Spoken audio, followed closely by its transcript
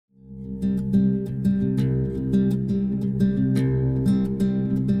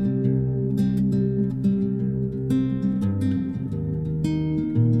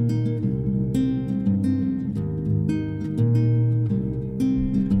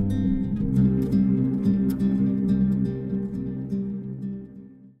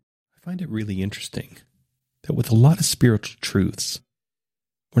really interesting that with a lot of spiritual truths,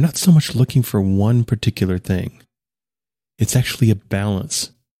 we're not so much looking for one particular thing. It's actually a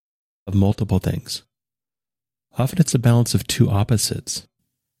balance of multiple things. Often it's a balance of two opposites.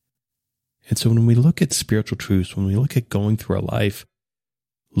 And so when we look at spiritual truths, when we look at going through our life,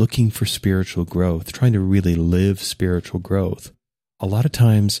 looking for spiritual growth, trying to really live spiritual growth, a lot of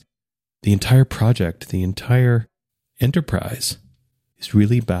times the entire project, the entire enterprise is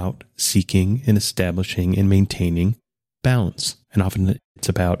really about seeking and establishing and maintaining balance. And often it's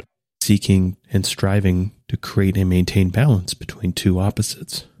about seeking and striving to create and maintain balance between two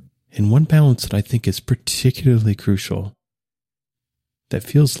opposites. And one balance that I think is particularly crucial, that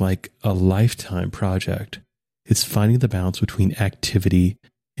feels like a lifetime project, is finding the balance between activity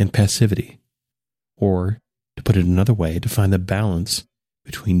and passivity. Or, to put it another way, to find the balance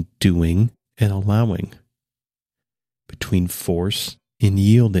between doing and allowing, between force and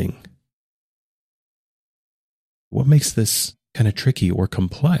yielding. What makes this kind of tricky or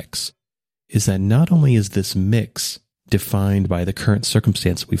complex is that not only is this mix defined by the current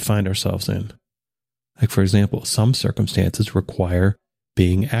circumstance we find ourselves in. Like, for example, some circumstances require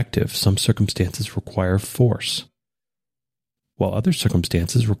being active. Some circumstances require force, while other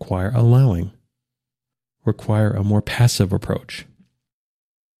circumstances require allowing, require a more passive approach.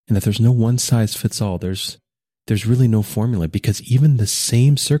 And that there's no one size fits all. There's really no formula, because even the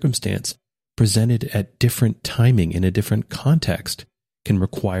same circumstance presented at different timing in a different context can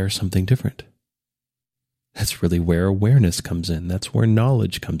require something different. That's really where awareness comes in. That's where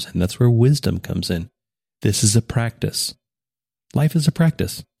knowledge comes in. That's where wisdom comes in. This is a practice. Life is a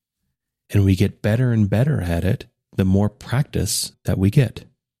practice. And we get better and better at it the more practice that we get,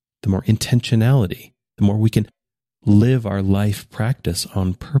 the more intentionality, the more we can live our life practice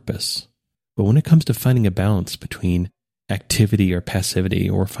on purpose. But when it comes to finding a balance between activity or passivity,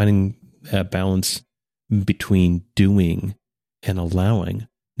 or finding a balance between doing and allowing,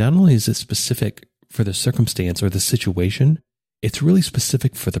 not only is it specific for the circumstance or the situation, it's really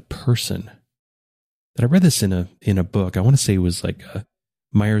specific for the person. And I read this in a book. I want to say it was like a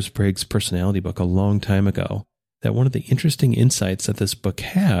Myers-Briggs personality book a long time ago, that one of the interesting insights that this book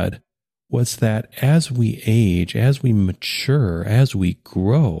had was that as we age, as we mature, as we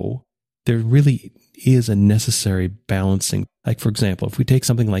grow, there really is a necessary balancing. Like, for example, if we take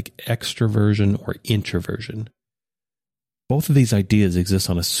something like extroversion or introversion, both of these ideas exist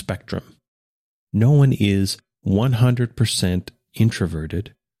on a spectrum. No one is 100%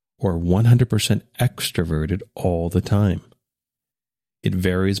 introverted or 100% extroverted all the time. It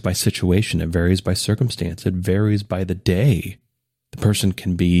varies by situation. It varies by circumstance. It varies by the day. The person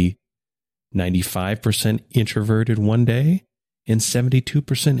can be 95% introverted one day and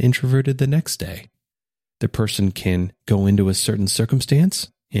 72% introverted the next day. The person can go into a certain circumstance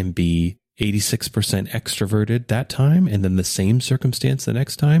and be 86% extroverted that time, and then the same circumstance the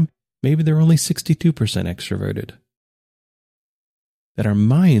next time, maybe they're only 62% extroverted. That our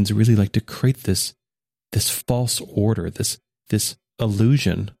minds really like to create this false order, this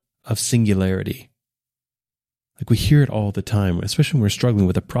illusion of singularity. Like, we hear it all the time, especially when we're struggling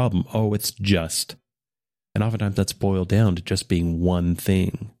with a problem. Oh, it's just. And oftentimes that's boiled down to just being one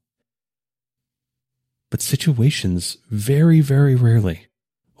thing. But situations very, very rarely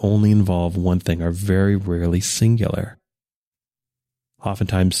only involve one thing, are very rarely singular.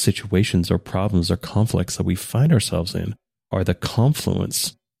 Oftentimes situations or problems or conflicts that we find ourselves in are the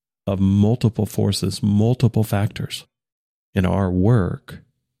confluence of multiple forces, multiple factors. And our work,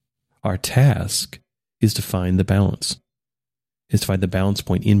 our task, is to find the balance, is to find the balance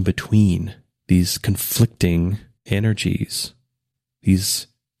point in between these conflicting energies, these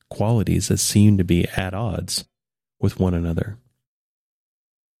qualities that seem to be at odds with one another.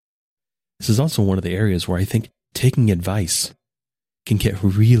 This is also one of the areas where I think taking advice can get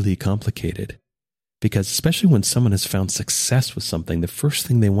really complicated, because especially when someone has found success with something, the first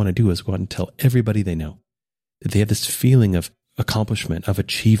thing they want to do is go out and tell everybody they know, that they have this feeling of accomplishment, of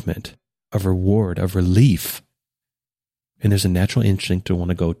achievement, of reward, of relief. And there's a natural instinct to want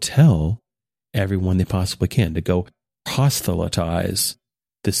to go tell everyone they possibly can, to go proselytize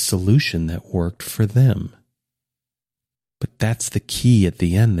this solution that worked for them. But that's the key at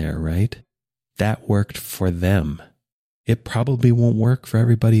the end there, right? That worked for them. It probably won't work for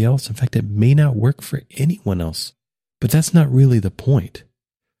everybody else. In fact, it may not work for anyone else. But that's not really the point.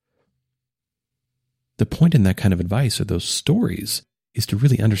 The point in that kind of advice, or those stories, is to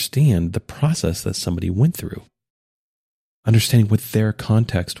really understand the process that somebody went through. Understanding what their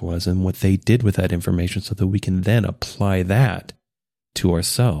context was and what they did with that information, so that we can then apply that to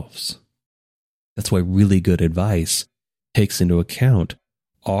ourselves. That's why really good advice takes into account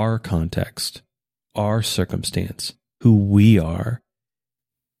our context, our circumstance, who we are.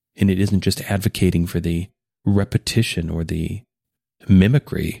 And it isn't just advocating for the repetition or the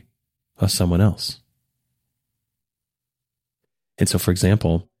mimicry of someone else. And so, for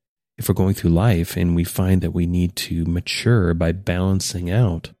example, if we're going through life and we find that we need to mature by balancing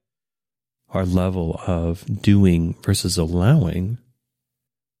out our level of doing versus allowing,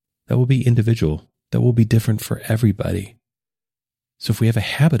 that will be individual. That will be different for everybody. So if we have a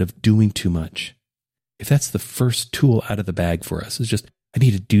habit of doing too much, if that's the first tool out of the bag for us, it's just, I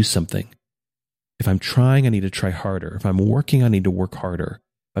need to do something. If I'm trying, I need to try harder. If I'm working, I need to work harder.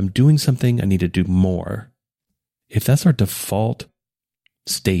 If I'm doing something, I need to do more. If that's our default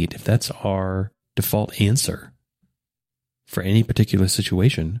state, if that's our default answer for any particular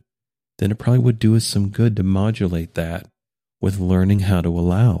situation, then it probably would do us some good to modulate that with learning how to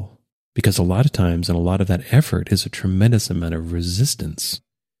allow. Because a lot of times, and a lot of that effort is a tremendous amount of resistance.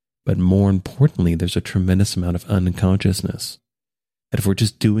 But more importantly, there's a tremendous amount of unconsciousness. That if we're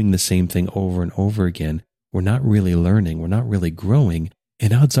just doing the same thing over and over again, we're not really learning, we're not really growing,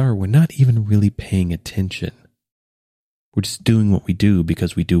 and odds are we're not even really paying attention. We're just doing what we do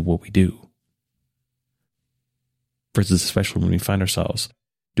because we do what we do. Versus especially when we find ourselves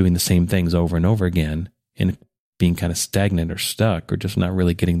doing the same things over and over again and being kind of stagnant or stuck or just not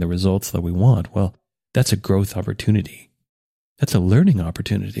really getting the results that we want, well, that's a growth opportunity. That's a learning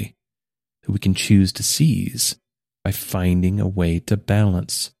opportunity that we can choose to seize by finding a way to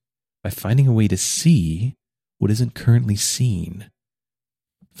balance, by finding a way to see what isn't currently seen,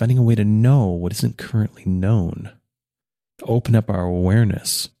 finding a way to know what isn't currently known, to open up our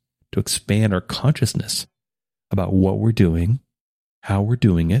awareness, to expand our consciousness about what we're doing, how we're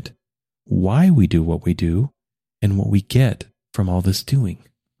doing it, why we do what we do, and what we get from all this doing.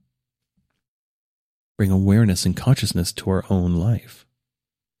 Bring awareness and consciousness to our own life.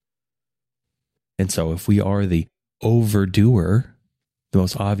 And so if we are the overdoer, the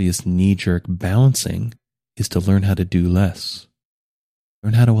most obvious knee-jerk balancing is to learn how to do less.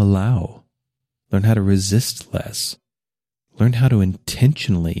 Learn how to allow. Learn how to resist less. Learn how to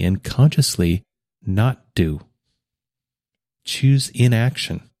intentionally and consciously not do. Choose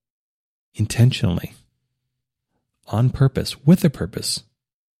inaction intentionally, on purpose, with a purpose.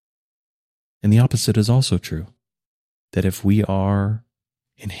 And the opposite is also true. That if we are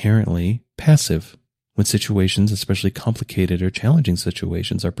inherently passive when situations, especially complicated or challenging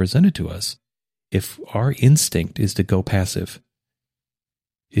situations, are presented to us, if our instinct is to go passive,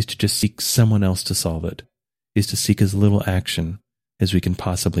 is to just seek someone else to solve it, is to seek as little action as we can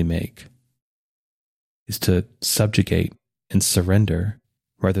possibly make, is to subjugate and surrender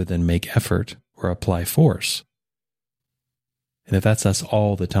rather than make effort or apply force. And if that's us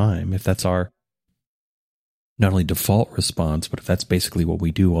all the time, if that's our not only default response, but if that's basically what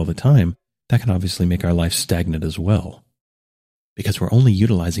we do all the time, that can obviously make our life stagnant as well. Because we're only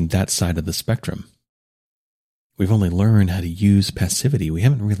utilizing that side of the spectrum. We've only learned how to use passivity. We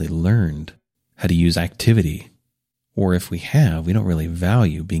haven't really learned how to use activity. Or if we have, we don't really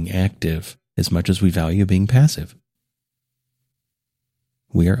value being active as much as we value being passive.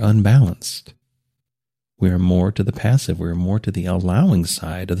 We are unbalanced. We are more to the passive. We are more to the allowing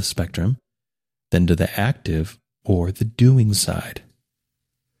side of the spectrum than to the active or the doing side.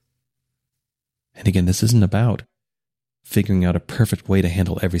 And again, this isn't about figuring out a perfect way to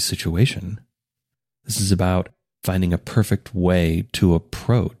handle every situation. This is about finding a perfect way to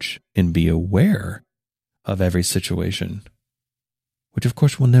approach and be aware of every situation, which of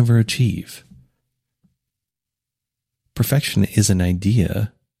course we'll never achieve. Perfection is an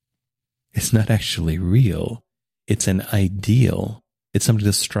idea. It's not actually real. It's an ideal. It's something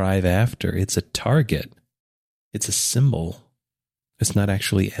to strive after. It's a target. It's a symbol. It's not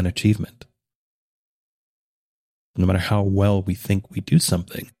actually an achievement. No matter how well we think we do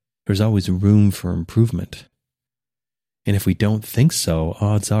something, there's always room for improvement. And if we don't think so,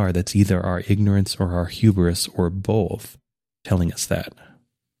 odds are that's either our ignorance or our hubris or both telling us that.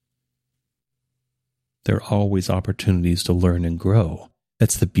 There are always opportunities to learn and grow.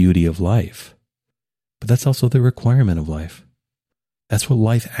 That's the beauty of life. But that's also the requirement of life. That's what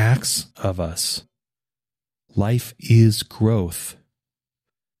life asks of us. Life is growth.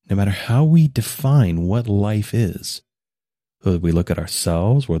 No matter how we define what life is, whether we look at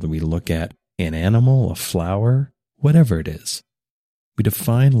ourselves, whether we look at an animal, a flower, whatever it is, we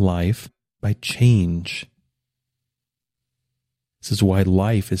define life by change. This is why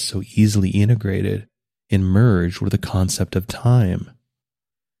life is so easily integrated and merged with the concept of time.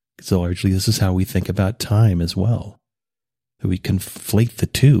 Because largely this is how we think about time as well. That we conflate the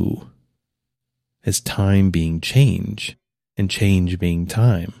two as time being change and change being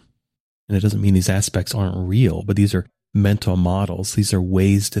time. And it doesn't mean these aspects aren't real, but these are mental models. These are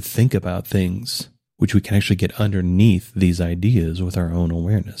ways to think about things, which we can actually get underneath these ideas with our own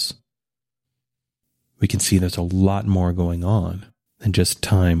awareness. We can see there's a lot more going on than just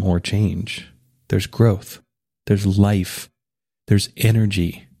time or change. There's growth. There's life. There's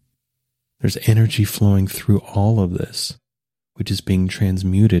energy. There's energy flowing through all of this, which is being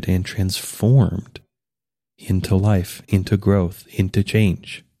transmuted and transformed into life, into growth, into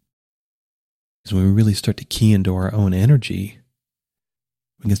change. Because when we really start to key into our own energy,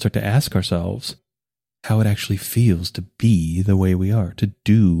 we can start to ask ourselves how it actually feels to be the way we are, to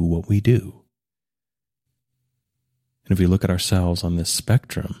do what we do. And if we look at ourselves on this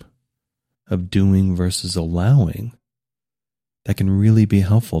spectrum of doing versus allowing, that can really be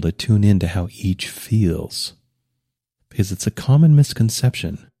helpful to tune into how each feels. Because it's a common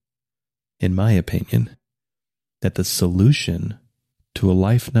misconception, in my opinion, that the solution to a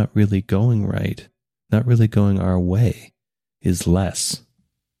life not really going right, not really going our way, is less.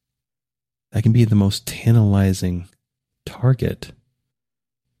 That can be the most tantalizing target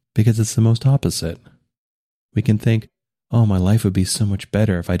because it's the most opposite. We can think, oh, my life would be so much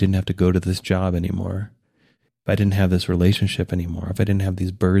better if I didn't have to go to this job anymore, if I didn't have this relationship anymore, if I didn't have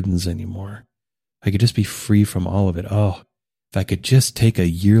these burdens anymore. I could just be free from all of it. Oh, if I could just take a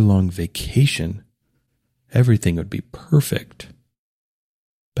year-long vacation, everything would be perfect.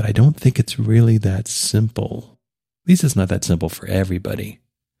 But I don't think it's really that simple. At least it's not that simple for everybody.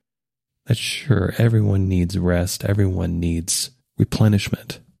 That's sure, everyone needs rest, everyone needs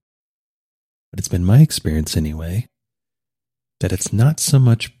replenishment. But it's been my experience anyway, that it's not so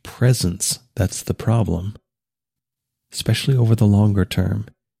much presence that's the problem. Especially over the longer term,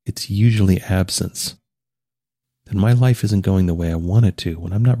 it's usually absence. Then my life isn't going the way I want it to,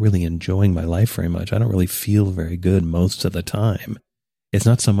 when I'm not really enjoying my life very much. I don't really feel very good most of the time. It's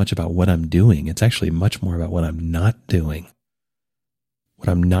not so much about what I'm doing, it's actually much more about what I'm not doing. What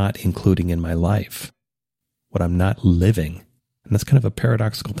I'm not including in my life. What I'm not living. And that's kind of a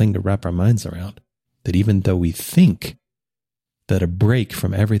paradoxical thing to wrap our minds around. That even though we think that a break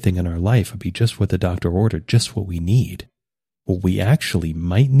from everything in our life would be just what the doctor ordered, just what we need, what we actually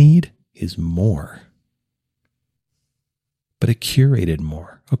might need is more. But a curated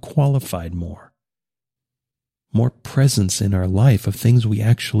more, a qualified more. More presence in our life of things we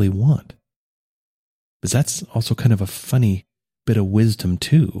actually want. Because that's also kind of a funny bit of wisdom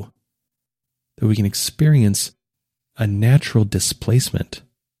too, that we can experience a natural displacement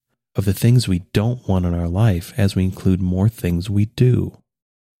of the things we don't want in our life as we include more things we do.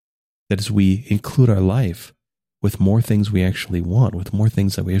 That as we include our life with more things we actually want, with more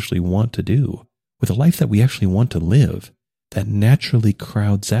things that we actually want to do, with a life that we actually want to live, that naturally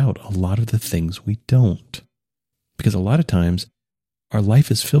crowds out a lot of the things we don't. Because a lot of times, our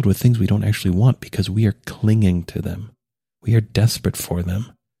life is filled with things we don't actually want because we are clinging to them. We are desperate for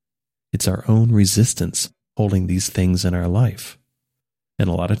them. It's our own resistance holding these things in our life. And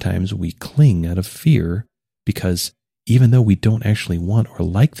a lot of times we cling out of fear because even though we don't actually want or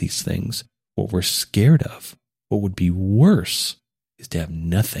like these things, what we're scared of, what would be worse, is to have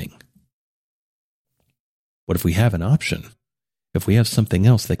nothing. What if we have an option? If we have something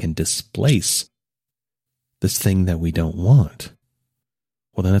else that can displace this thing that we don't want,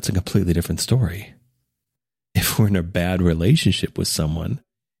 well, then that's a completely different story. If we're in a bad relationship with someone,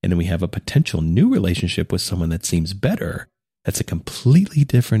 and then we have a potential new relationship with someone that seems better, that's a completely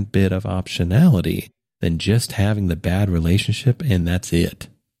different bit of optionality than just having the bad relationship and that's it.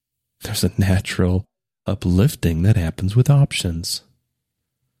 There's a natural uplifting that happens with options.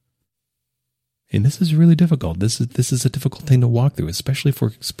 And this is really difficult. This is a difficult thing to walk through, especially if we're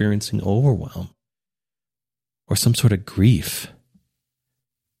experiencing overwhelm or some sort of grief.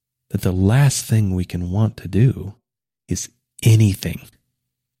 That the last thing we can want to do is anything.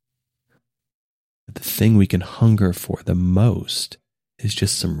 That the thing we can hunger for the most is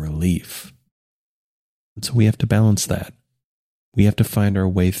just some relief. And so we have to balance that. We have to find our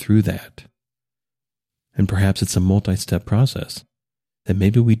way through that. And perhaps it's a multi-step process. That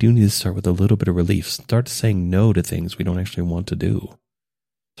maybe we do need to start with a little bit of relief. Start saying no to things we don't actually want to do.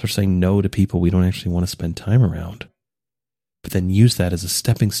 Start saying no to people we don't actually want to spend time around. But then use that as a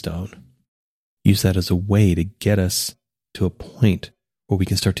stepping stone. Use that as a way to get us to a point where we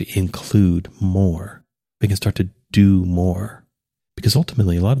can start to include more. We can start to do more. Because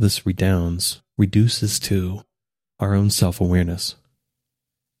ultimately, a lot of this reduces to our own self-awareness.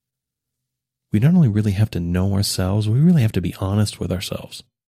 We not only really have to know ourselves, we really have to be honest with ourselves.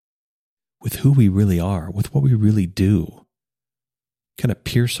 With who we really are, with what we really do. Kind of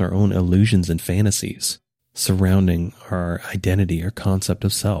pierce our own illusions and fantasies. surrounding our identity, our concept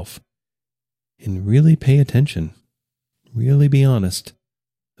of self, and really pay attention, really be honest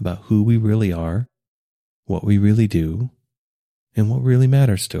about who we really are, what we really do, and what really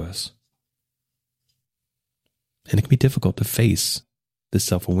matters to us. And it can be difficult to face this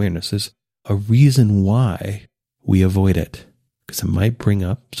self-awareness. There's a reason why we avoid it, because it might bring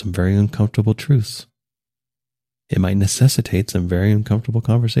up some very uncomfortable truths. It might necessitate some very uncomfortable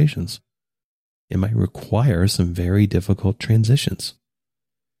conversations. It might require some very difficult transitions.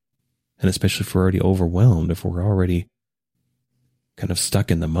 And especially if we're already overwhelmed, if we're already kind of stuck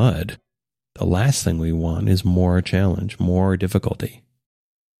in the mud, the last thing we want is more challenge, more difficulty.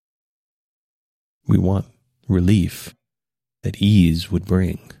 We want relief that ease would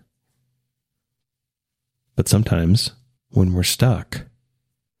bring. But sometimes when we're stuck,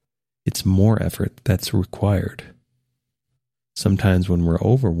 it's more effort that's required. Sometimes when we're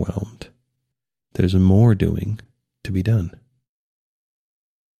overwhelmed, there's more doing to be done.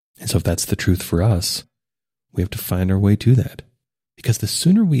 And so if that's the truth for us, we have to find our way to that. Because the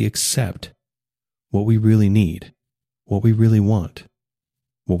sooner we accept what we really need, what we really want,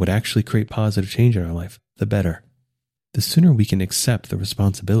 what would actually create positive change in our life, the better. The sooner we can accept the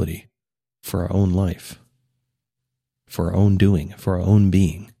responsibility for our own life, for our own doing, for our own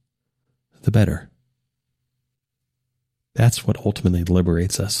being, the better. That's what ultimately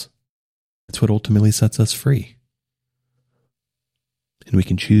liberates us. That's what ultimately sets us free. And we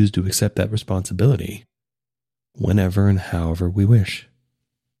can choose to accept that responsibility whenever and however we wish.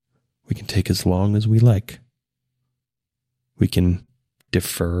 We can take as long as we like. We can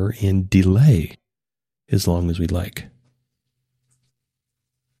defer and delay as long as we like.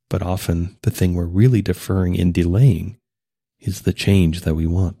 But often the thing we're really deferring and delaying is the change that we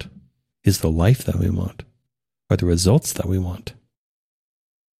want, is the life that we want, or the results that we want.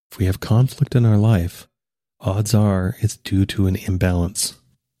 If we have conflict in our life, odds are it's due to an imbalance.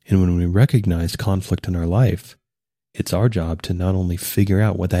 And when we recognize conflict in our life, it's our job to not only figure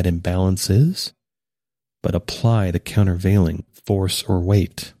out what that imbalance is, but apply the countervailing force or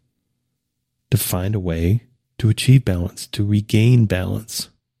weight to find a way to achieve balance, to regain balance.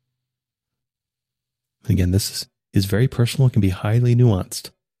 Again, this is very personal. It can be highly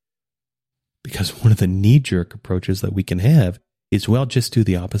nuanced. Because one of the knee-jerk approaches that we can have is, well, just do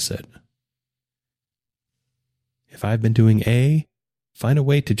the opposite. If I've been doing A, find a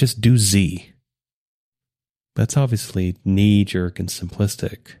way to just do Z. That's obviously knee-jerk and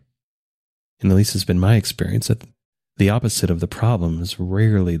simplistic. And at least it's been my experience that the opposite of the problem is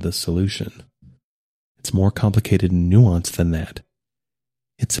rarely the solution. It's more complicated and nuanced than that.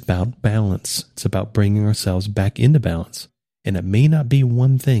 It's about balance. It's about bringing ourselves back into balance. And it may not be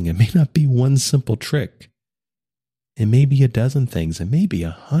one thing. It may not be one simple trick. It may be a dozen things. It may be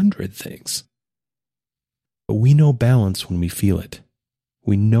 100 things. But we know balance when we feel it.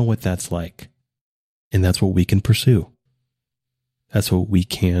 We know what that's like. And that's what we can pursue. That's what we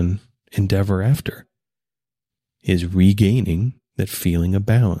can endeavor after, is regaining that feeling of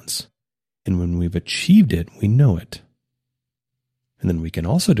balance. And when we've achieved it, we know it. And then we can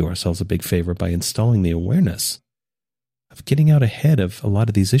also do ourselves a big favor by installing the awareness of getting out ahead of a lot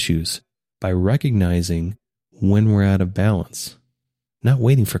of these issues by recognizing when we're out of balance, not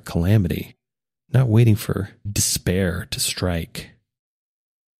waiting for calamity, not waiting for despair to strike.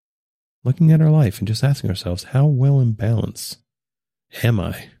 Looking at our life and just asking ourselves, how well in balance am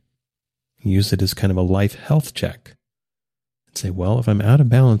I? Use it as kind of a life health check and say, well, if I'm out of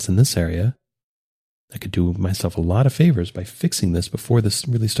balance in this area, I could do myself a lot of favors by fixing this before this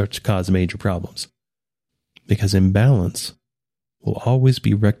really starts to cause major problems. Because imbalance will always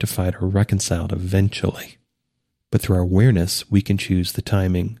be rectified or reconciled eventually. But through our awareness, we can choose the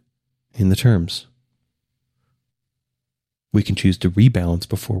timing and the terms. We can choose to rebalance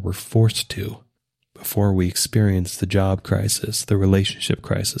before we're forced to, before we experience the job crisis, the relationship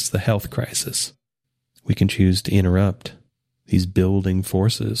crisis, the health crisis. We can choose to interrupt these building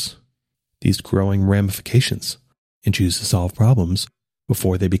forces, these growing ramifications, and choose to solve problems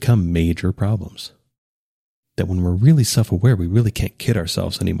before they become major problems. That when we're really self-aware, we really can't kid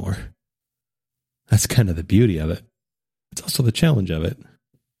ourselves anymore. That's kind of the beauty of it. It's also the challenge of it.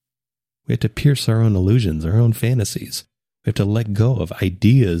 We have to pierce our own illusions, our own fantasies. We have to let go of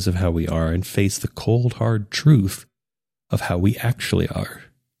ideas of how we are and face the cold, hard truth of how we actually are.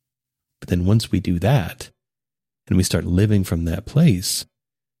 But then once we do that, and we start living from that place,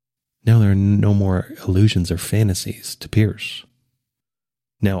 now there are no more illusions or fantasies to pierce.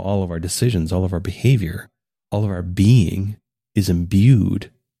 Now all of our decisions, all of our behavior, all of our being is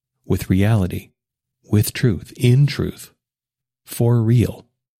imbued with reality, with truth, in truth, for real.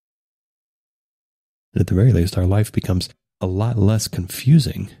 And at the very least, our life becomes a lot less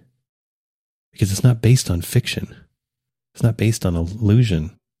confusing because it's not based on fiction. It's not based on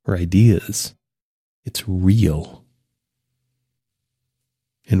illusion or ideas. It's real.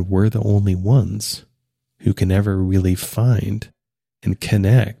 And we're the only ones who can ever really find and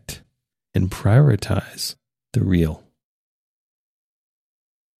connect and prioritize the real.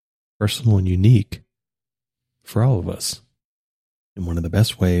 Personal and unique for all of us. And one of the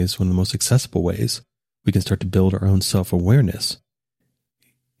best ways, one of the most accessible ways we can start to build our own self-awareness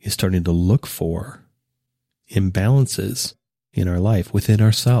is starting to look for imbalances in our life within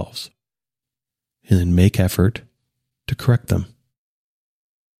ourselves and then make effort to correct them.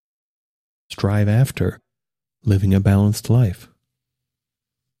 Strive after living a balanced life.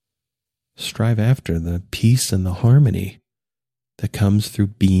 Strive after the peace and the harmony that comes through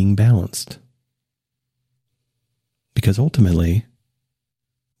being balanced. Because ultimately,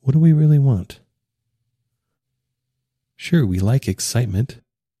 what do we really want? Sure, we like excitement.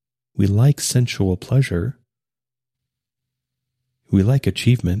 We like sensual pleasure. We like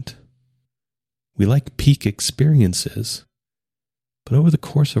achievement. We like peak experiences. But over the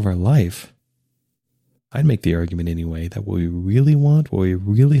course of our life, I'd make the argument anyway that what we really want, what we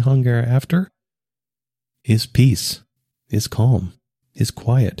really hunger after, is peace, is calm, is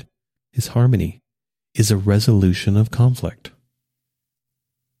quiet, is harmony, is a resolution of conflict.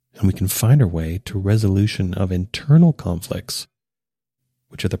 And we can find our way to resolution of internal conflicts,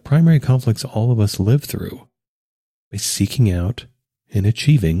 which are the primary conflicts all of us live through, by seeking out and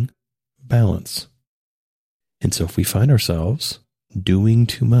achieving balance. And so if we find ourselves doing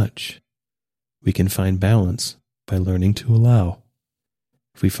too much, we can find balance by learning to allow.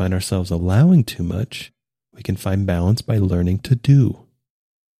 If we find ourselves allowing too much, we can find balance by learning to do.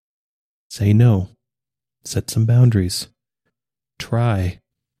 Say no. Set some boundaries. Try.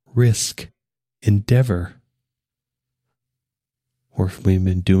 Risk. Endeavor. Or if we've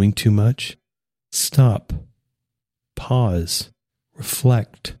been doing too much, stop. Pause.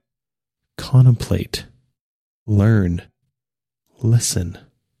 Reflect. Contemplate. Learn. Listen.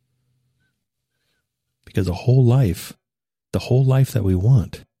 Because the whole life that we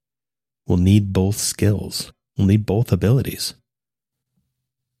want, will need both skills. We'll need both abilities.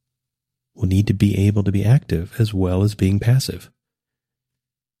 We'll need to be able to be active as well as being passive.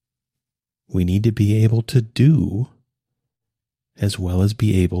 We need to be able to do as well as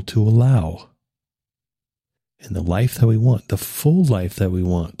be able to allow. And the life that we want, the full life that we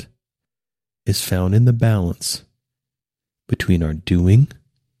want, is found in the balance between our doing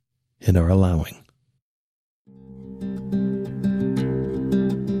and our allowing.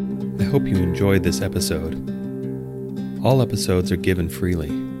 I hope you enjoyed this episode. All episodes are given freely.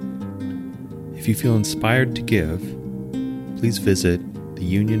 If you feel inspired to give, please visit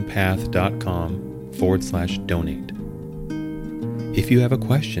theunionpath.com/donate. If you have a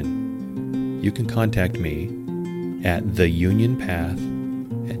question, you can contact me at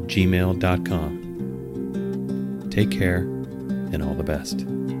theunionpath@gmail.com. Take care and all the best.